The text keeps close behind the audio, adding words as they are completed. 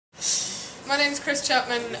My name's Chris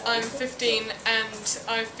Chapman, I'm 15 and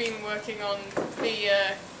I've been working on the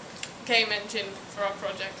game engine for our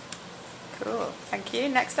project. Cool, thank you.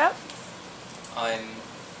 Next up? I'm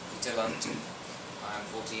Peter Lunt, I'm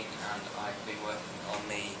 14 and I've been working on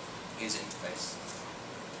the user interface.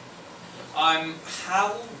 I'm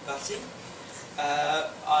Hal Batty,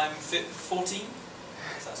 I'm 14,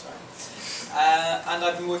 if that's right, and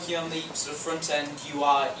I've been working on the sort of front-end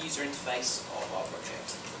UI user interface of our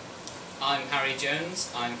project. I'm Harry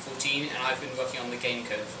Jones, I'm 14 and I've been working on the game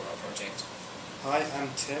code for our project. Hi, I'm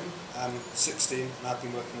Tim, I'm 16 and I've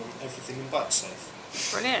been working on everything in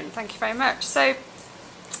BikeSafe. Brilliant, thank you very much. So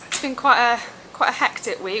it's been quite a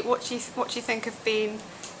hectic week. What do you think have been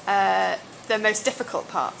the most difficult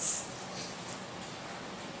parts?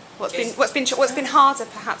 What's been harder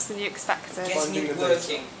perhaps than you expected? Getting it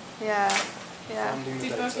working. Yeah.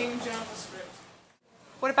 Debugging JavaScript.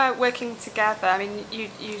 What about working together? I mean, you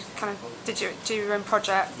kind of do your own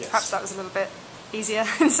project. Yes. Perhaps that was a little bit easier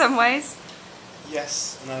in some ways.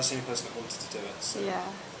 Yes, and I was the only person that wanted to do it. So Yeah.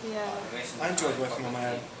 I enjoyed working on my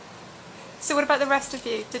own. So what about the rest of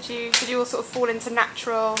you? Did you all sort of fall into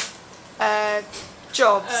natural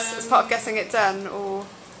jobs as part of getting it done, or?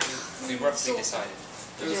 We roughly decided.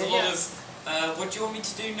 There was a lot of, what do you want me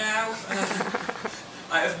to do now?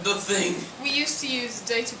 I have nothing. We used to use a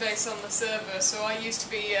database on the server, so I used to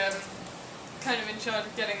be kind of in charge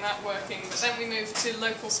of getting that working, but then we moved to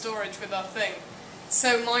local storage with our thing.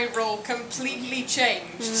 So my role completely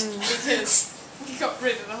changed because we got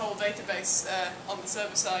rid of the whole database on the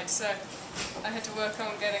server side, so I had to work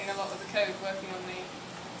on getting a lot of the code working on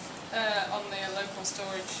the local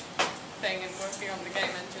storage thing and working on the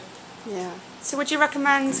game engine. Yeah. So would you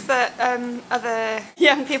recommend that other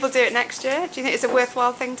young people do it next year? Do you think it's a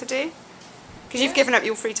worthwhile thing to do? Because you've given up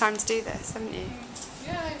your free time to do this, haven't you?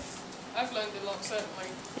 Yeah, I've learned a lot, certainly.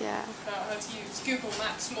 Yeah. About how to use Google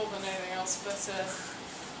Maps more than anything else,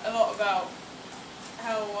 but a lot about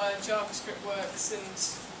how JavaScript works and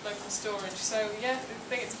local storage. So yeah, I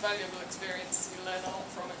think it's a valuable experience. You learn a lot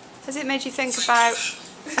from it. Has it made you think about...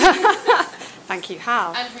 Thank you,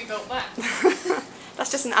 Hal. And we built that. That's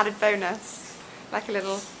just an added bonus, like a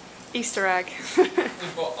little Easter egg. We've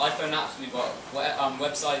got iPhone apps, we've got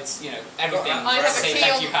websites, you know, everything. I have a key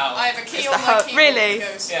thank you, Hal. I have a key It's on the my hub, keyboard. really?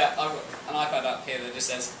 That goes, Yeah, I've got an iPad app here that just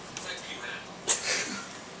says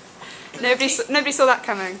Nobody saw that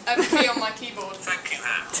coming. I have a key on my keyboard. Thank you,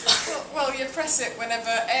 Hal. Well, you press it whenever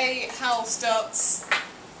Hal starts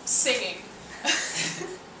singing,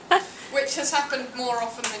 which has happened more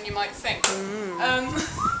often than you might think.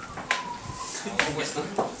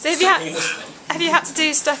 So have you had to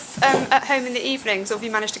do stuff at home in the evenings, or have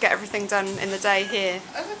you managed to get everything done in the day here?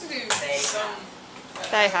 I've had to do some.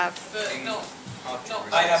 They have. But not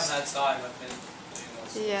I haven't had time, I've been doing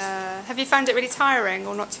this. Yeah. Have you found it really tiring,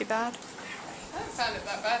 or not too bad? I haven't found it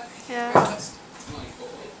that bad, Yeah. to be honest.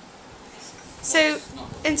 So,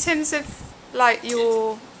 in terms of like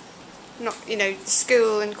your,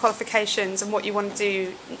 school and qualifications and what you want to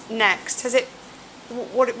do next,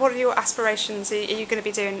 what are your aspirations? Are you going to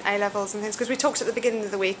be doing A-levels and things? Because we talked at the beginning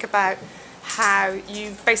of the week about how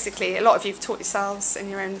you basically, a lot of you have taught yourselves in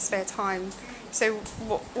your own spare time. So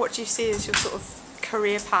what do you see as your sort of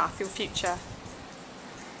career path, your future?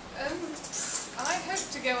 I hope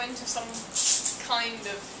to go into some kind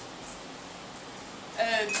of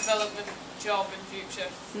development job in future.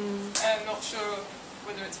 I'm not sure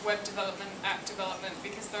whether it's web development, app development,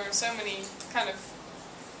 because there are so many kind of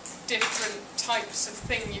different types of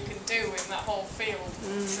thing you can do in that whole field.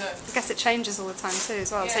 I guess it changes all the time too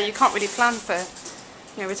as well, so Yeah. you can't really plan for,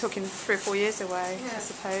 we're talking 3 or 4 years away, Yeah. I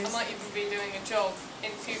suppose. I might even be doing a job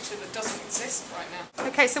in future that doesn't exist right now.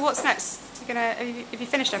 Okay, so what's next? Have you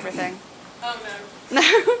finished everything? Oh no.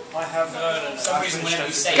 No? I have for some reason whenever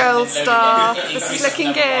you say Gold it, then star. it This is increases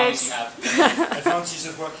looking the number of good. lines you have. advantages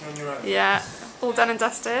of working on your own. Yeah, all done and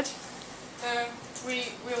dusted.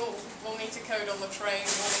 We'll need to code on the train,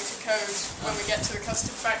 we'll need to code when we get to the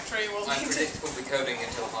custard factory, I'm predicted we'll be coding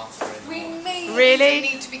until half 3 in the We morning. may Really?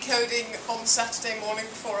 even need to be coding on Saturday morning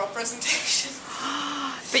before our presentation.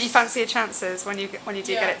 But you fancy your chances when you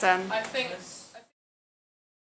do get it done? I think